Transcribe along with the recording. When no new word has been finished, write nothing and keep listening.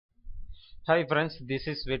Hi friends, this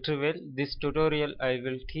is Vetrivel. This tutorial I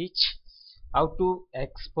will teach how to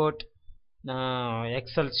export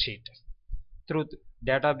Excel sheet through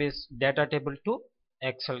database data table to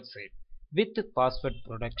Excel sheet with password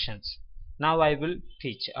protections. Now I will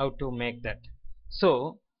teach how to make that.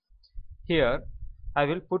 So here I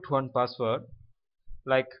will put one password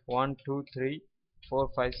like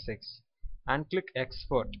 12345 and click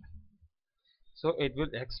export. So it will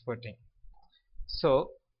exporting. So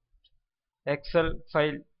Excel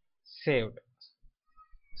file saved.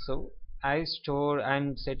 So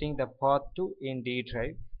I'm setting the path to in D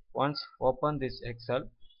drive. Once open this Excel,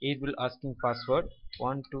 it will asking password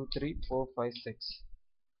 12345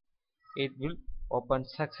 it will open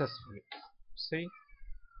successfully. See,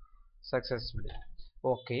 successfully.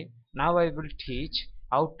 Okay, now I will teach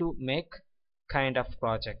how to make kind of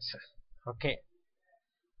projects. Okay,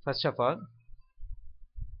 first of all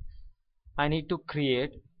I need to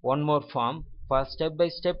create one more form. For step by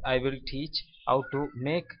step I will teach how to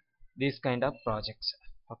make these kind of projects.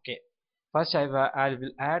 Okay, first I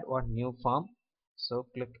will add one new form. So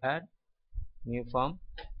click add new form.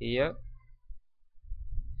 Here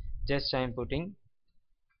just I am putting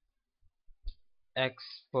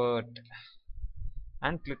expert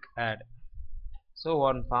and click add. So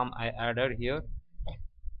one form I added here.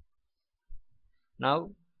 Now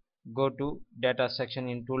go to data section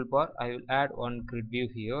in toolbar. I will add one grid view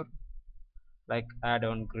here, like add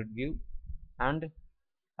on grid view, and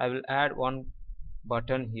I will add one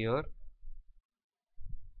button here,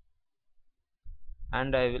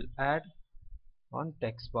 and I will add one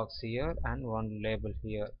text box here and one label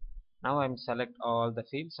here. Now I'm select all the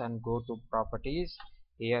fields and go to properties.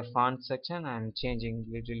 Here font section I'm changing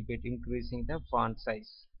little bit, increasing the font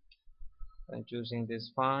size. I'm choosing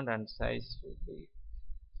this font and size will be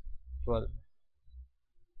 12.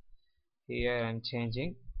 Here I'm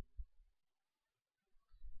changing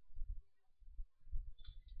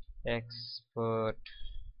expert.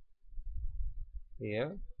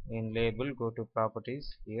 Here in label go to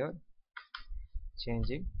properties, here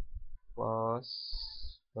changing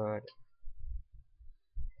password.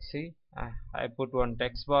 See, I put one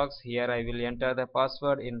text box here. I will enter the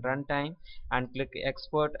password in runtime and click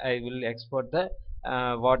export. I will export the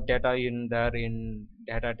what data in there in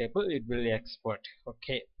data table, it will export.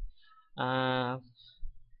 Okay, uh,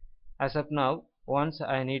 as of now once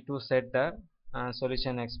I need to set the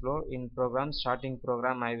solution explore in program starting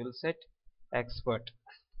program. I will set export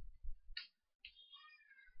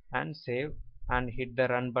and save and hit the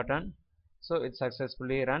run button. So it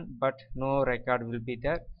successfully run, but no record will be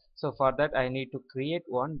there. So for that I need to create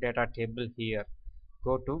one data table. Here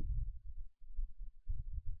go to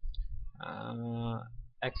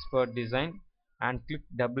expert design and click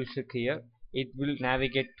double click here. It will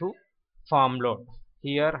navigate to form load.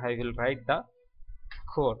 Here I will write the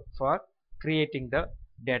code for creating the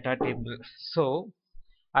data table. So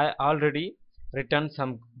I already written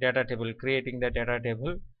some data table, creating the data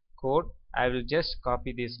table code. I will just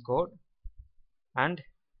copy this code and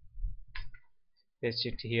paste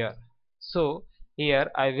it here. So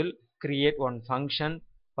here I will create one function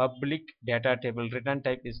public data table. Return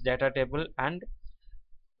type is data table and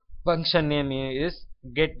function name is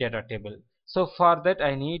get data table. So for that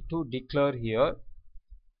I need to declare here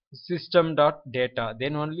system.data,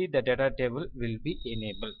 then only the data table will be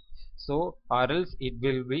enabled. So or else it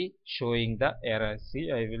will be showing the error.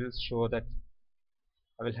 See, I will show that.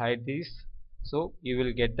 I will hide this, so you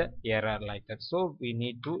will get the error like that. So we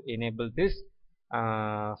need to enable this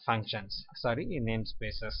functions, sorry, in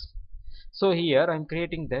namespaces. So here I'm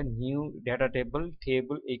creating the new data table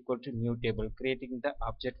equal to new table, creating the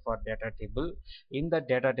object for data table. In the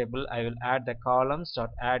data table I will add the columns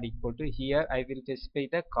dot add equal to, here I will specify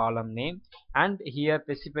the column name, and here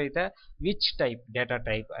specify the which type, data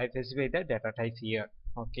type. I specify the data type here.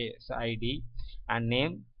 Okay, so id and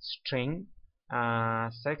name string,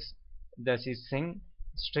 sex this is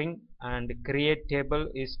string, and create table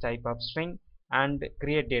is type of string, and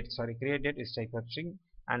create date, sorry, create date is type of string,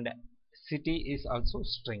 and city is also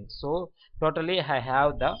string. So totally I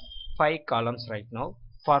have the 5 columns right now.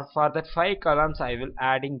 For that 5 columns I will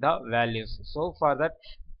adding the values. So for that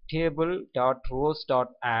table dot rows dot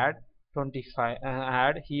add 25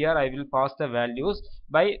 add, here I will pass the values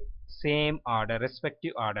by same order,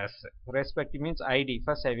 respective orders. Respective means id,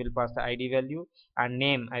 first I will pass the id value, and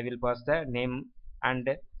name I will pass the name, and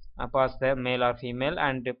pass the male or female,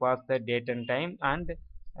 and pass the date and time, and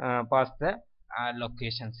pass the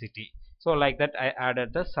location city. So like that I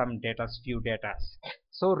added the some data, few data.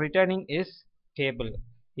 So returning is table.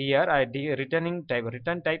 Here I returning type,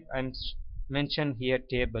 return type I'm mention here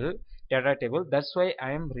table. data table. That's why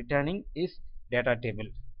I am returning is data table.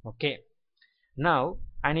 Okay, now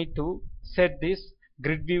I need to set this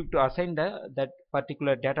grid view to assign that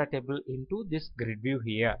particular data table into this grid view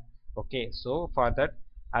here. Okay, so for that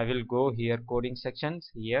I will go here, coding sections,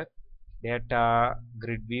 here data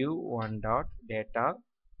grid view one dot data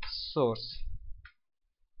source,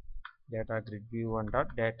 data grid view one dot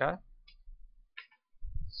data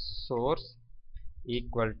source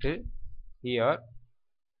equal to, here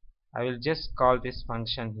I will just call this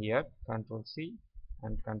function here, control C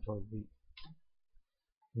and control V.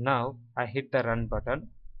 Now I hit the run button.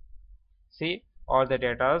 See, all the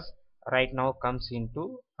data right now comes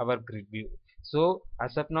into our grid view. So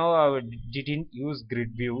as of now I didn't use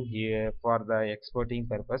grid view here for the exporting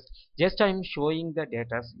purpose, just I am showing the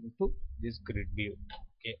data into this grid view.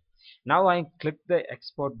 Okay, now I click the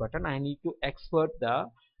export button. I need to export the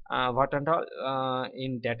what and all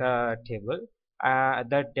in data table.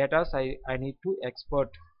 The data I need to export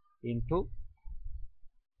into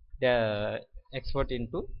the Excel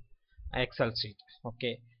sheet.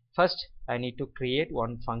 Okay, first I need to create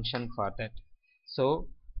one function for that. So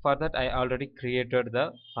for that I already created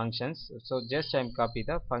the functions, so just I'm copy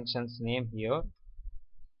the functions name here.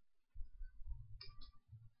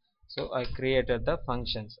 So I created the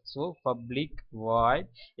functions. So public void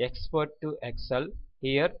export to Excel,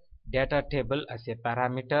 here data table as a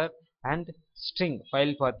parameter and string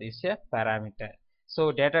file path is a parameter.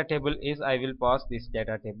 So data table is, I will pass this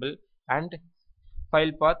data table, and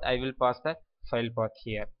file path I will pass the file path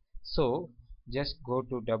here. So just go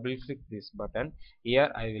to double click this button. Here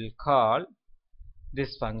I will call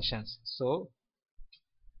these functions. So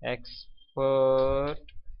export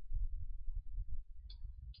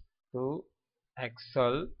to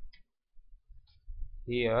Excel,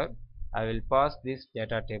 here I will pass this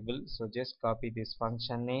data table. So just copy this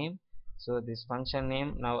function name. So this function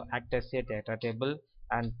name now act as a data table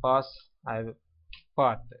and pass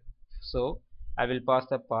path. So I will pass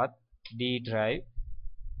the path d drive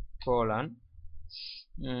colon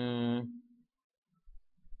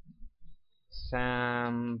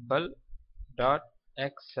sample dot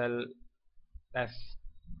xls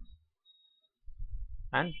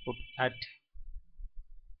and put at.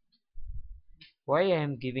 Why I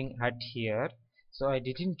am giving at here? So I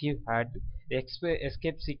didn't give at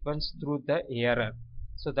escape sequence through the error.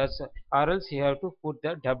 So that's or else you have to put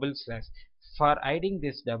the double slash. For hiding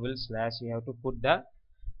this double slash, you have to put the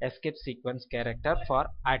escape sequence character for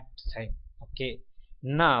at sign. Okay,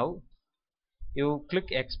 now you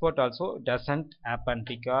click export also doesn't happen,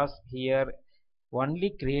 because here only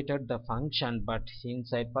created the function, but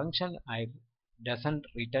inside function I doesn't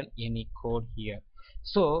written any code here.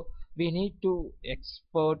 So we need to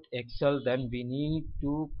export Excel, then we need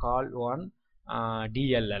to call one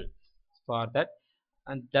DLL for that,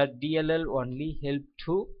 and that DLL only help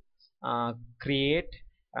to create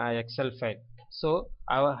Excel file. So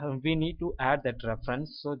we need to add that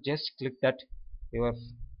reference. So just click that your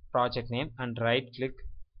project name and right click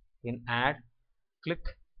in add, click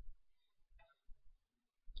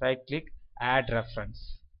right click add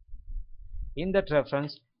reference. In that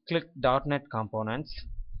reference click .NET components.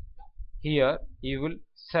 Here you will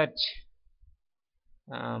search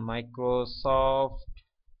Microsoft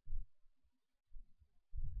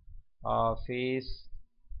Office,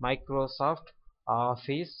 Microsoft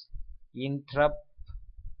Office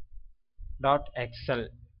interop.excel,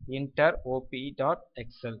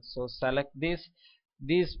 interop.excel. So select this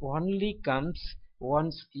only comes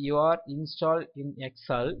once you are installed in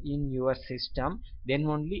Excel in your system, then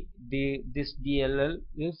only this DLL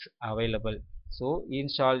is available. So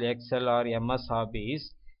install Excel or MS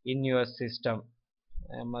Office in your system,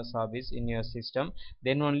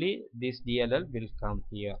 then only this DLL will come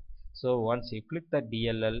here. So once you click the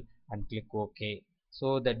DLL and click OK,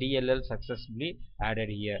 so the DLL successfully added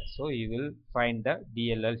here. So you will find the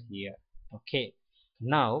DLL here. Okay,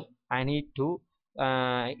 now I need to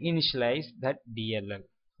initialize that DLL.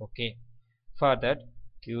 Okay, for that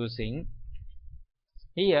using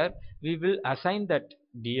here we will assign that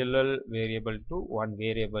DLL variable to one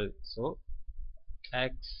variable. So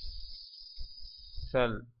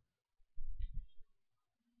Excel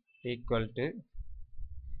equal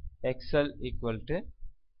to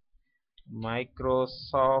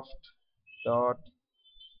Microsoft dot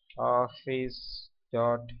Office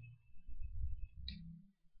dot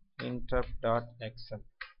interrupt dot Excel.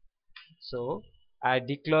 So I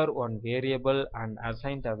declare one variable and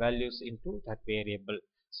assign the values into that variable.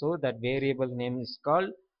 So that variable name is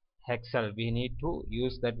called Excel. We need to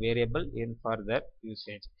use that variable in further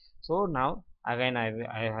usage. So now again I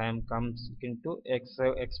am comes into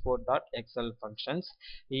Excel export dot Excel functions.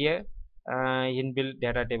 Here inbuilt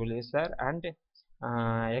data table is there, and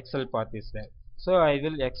Excel path is there. So I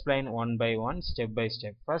will explain one by one, step by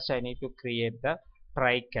step. First I need to create the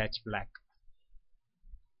try catch block.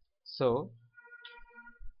 So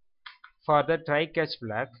for the try catch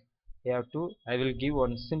block, you have to, I will give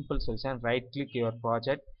one simple solution. Right click your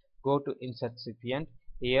project, go to insert recipient,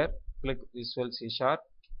 here click visual C sharp,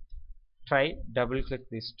 try, double click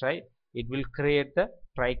this try, it will create the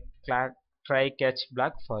try catch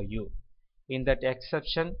block for you. In that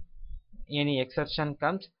exception, any exception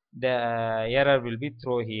comes, the error will be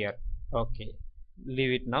thrown here. Okay,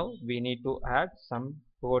 leave it now. We need to add some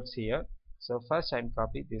codes here. So first I'm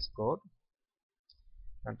copy this code,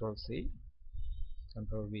 control C,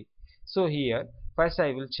 control V. So here first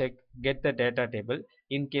I will check get the data table.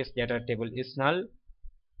 In case data table is null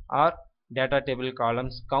or data table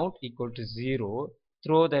columns count equal to 0,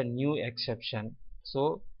 throw the new exception.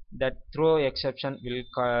 So that throw exception will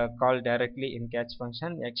call directly in catch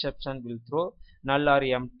function. Exception will throw null or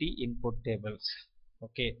empty input tables.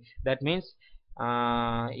 Okay, that means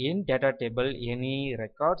in data table any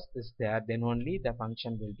records is there, then only the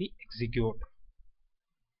function will be executed.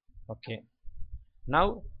 Okay,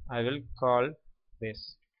 now I will call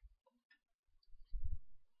this.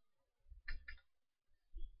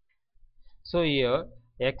 So here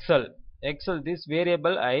Excel this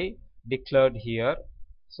variable I declared here.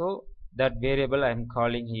 So that variable I am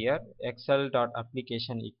calling here Excel dot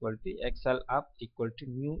application equal to Excel app equal to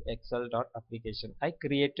new Excel dot application. I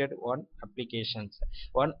created one application,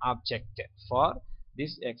 one object for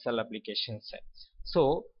this Excel application set.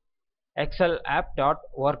 So Excel app dot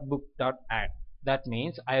workbook dot add, that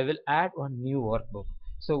means I will add one new workbook.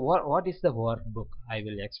 So what is the workbook, I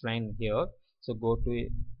will explain here. So go to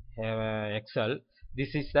Excel,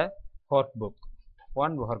 this is the workbook,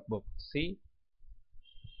 one workbook. See,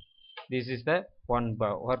 this is the one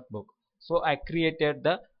workbook. So I created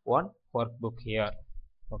the one workbook here.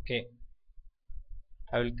 Okay,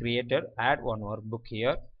 I will add one workbook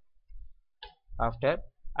here. After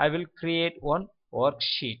I will create one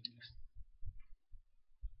worksheet.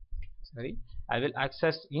 Sorry, I will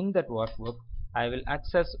access in that workbook, I will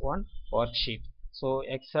access one worksheet. So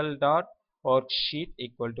Excel dot worksheet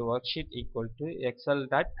equal to Excel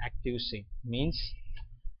dot active sync, means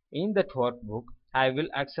in that workbook I will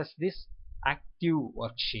access this active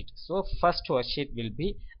worksheet. So first worksheet will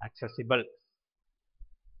be accessible.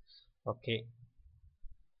 Okay,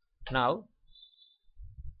 now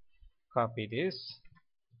copy this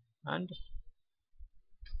and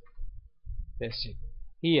paste it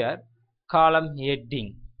here. Column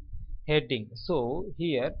heading, so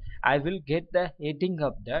here I will get the heading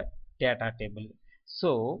of the data table.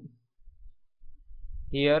 So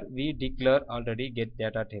here we declare already get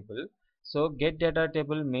data table. So get data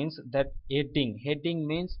table means that heading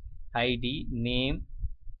means ID, name,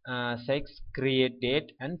 sex, create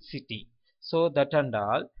date and city. So that and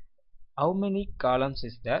all, how many columns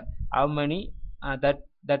is there, how many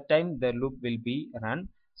that time the loop will be run.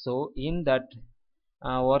 So in that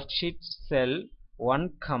worksheet cell 1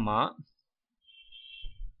 comma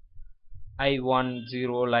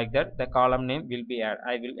I10, like that the column name will be added.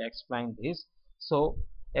 I will explain this. So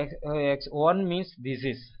x1 means this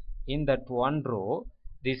is in that one row,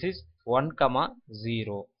 this is 1 comma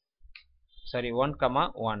 0, sorry 1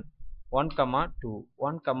 comma 1, 1 comma 2,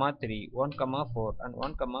 1 comma 3, 1 comma 4 and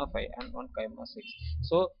 1 comma 5 and 1 comma 6.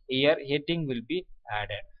 So here heading will be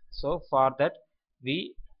added. So for that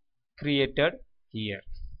we created here.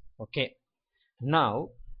 Okay, now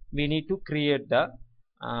we need to create the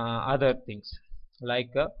other things like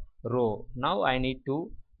a row. Now I need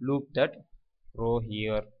to loop that row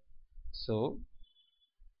here. So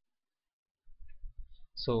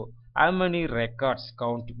how many records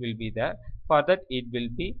count will be there, for that it will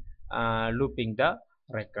be looping the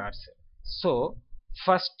records. So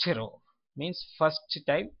first row means first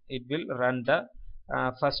time it will run the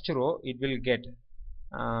first row, it will get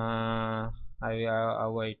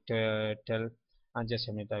I tell just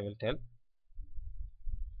a minute, I will tell.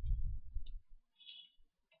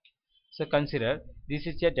 So consider this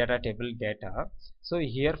is a data table data. So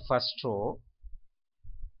here first row,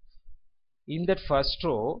 in that first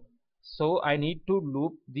row, so I need to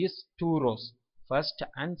loop these two rows, first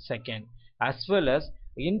and second, as well as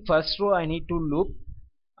in first row I need to loop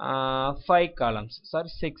 5 columns, sorry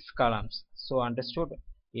 6 columns. So understood,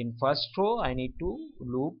 in first row I need to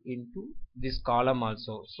loop into this column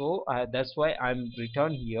also. So that's why I'm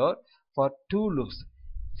return here for 2 loops.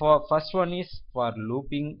 For first one is for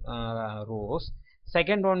looping rows,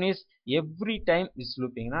 second one is every time is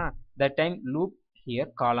looping that time loop here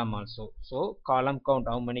column also. So column count,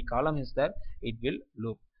 how many column is there, it will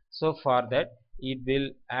loop. So for that it will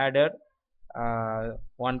added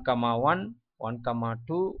 1 comma 1 1 comma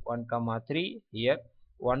 2 1 comma 3 here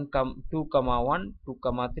 2 comma 1 2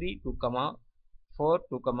 comma 3 2 comma 4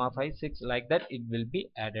 2 comma 5 6 like that it will be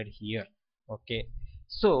added here. Okay,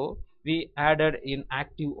 so we added in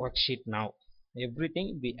active worksheet. Now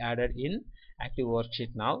everything we added in active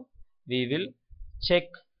worksheet. Now we will check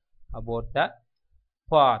about the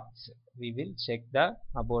paths. We will check the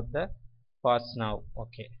about the paths now.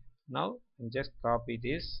 Okay, now just copy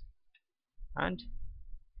this and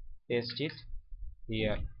paste it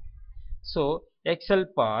here. So excel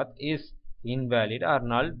path is invalid or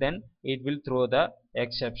null, then it will throw the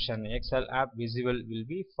exception excel app visible will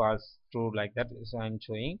be false true like that. So I'm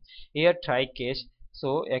showing here try case.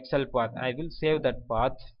 So excel path I will save that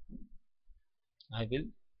path. I will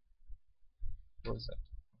close that.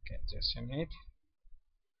 Okay, just a minute.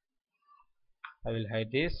 I will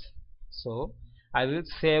hide this. So I will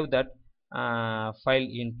save that file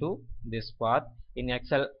into this path in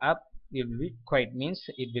excel app. It will be quite means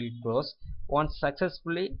it will close. Once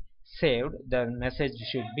successfully saved, the message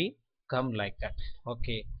should be come like that.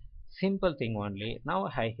 Okay, simple thing only. Now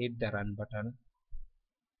I hit the run button.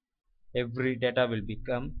 Every data will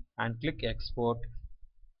become and click export.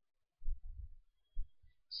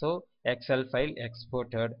 So excel file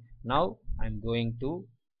exported. Now I'm going to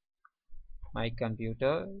my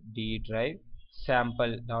computer D drive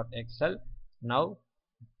sample.xl. Now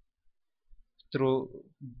through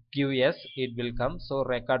give yes it will come. So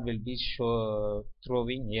record will be show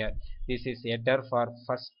throwing here. This is header for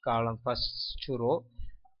first column first row,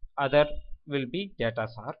 other will be data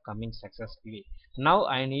are coming successfully. Now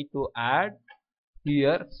I need to add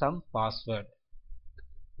here some password.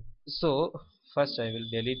 So first I will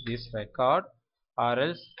delete this record or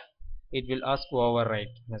else it will ask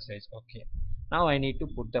overwrite message. Okay, now I need to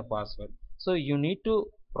put the password. So you need to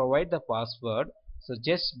provide the password. So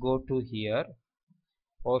just go to here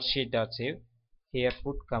worksheet.save, here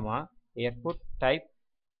put comma, here put type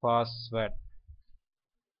password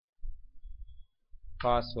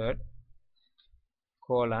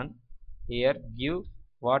colon, here give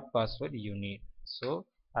what password you need. So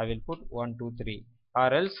I will put 123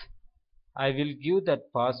 or else I will give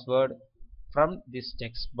that password from this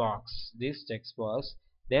text box,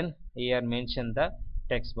 then here mention the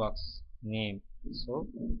text box name. So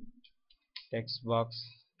text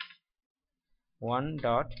box 1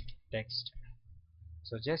 dot text.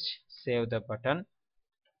 So just save the button.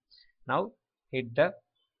 Now hit the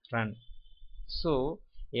run. So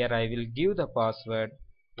here I will give the password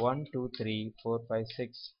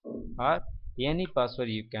 123456 or any password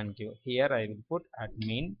you can give. Here I will put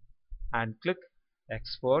admin and click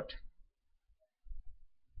export.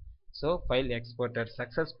 So file exported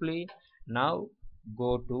successfully. Now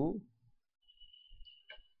go to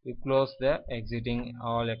you close the exiting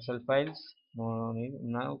all excel files.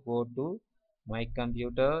 Now go to my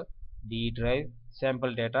computer D drive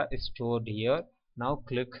sample data is stored here. Now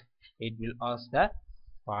click, it will ask the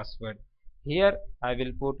password. Here I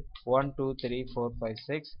will put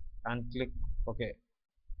 123456 and click OK.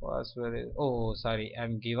 Password is, oh sorry,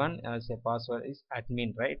 I'm given as a password is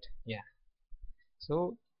admin, right? Yeah,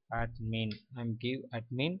 so admin, I'm give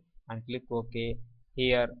admin and click OK.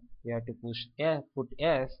 Here you have to push put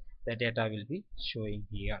S, the data will be showing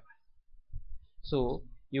here. So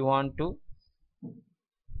you want to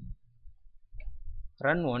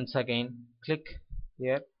run once again, click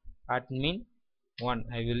here admin 1.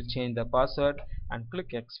 I will change the password and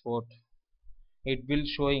click export. It will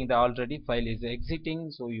showing the already file is exiting,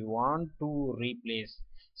 so you want to replace.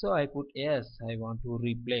 So I put yes, I want to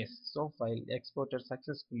replace. So file exported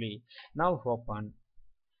successfully. Now open.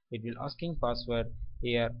 It will asking password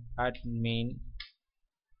here admin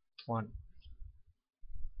 1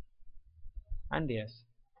 and yes,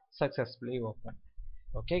 successfully open.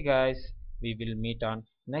 Okay guys, we will meet on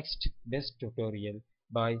next best tutorial.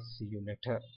 Bye, see you later.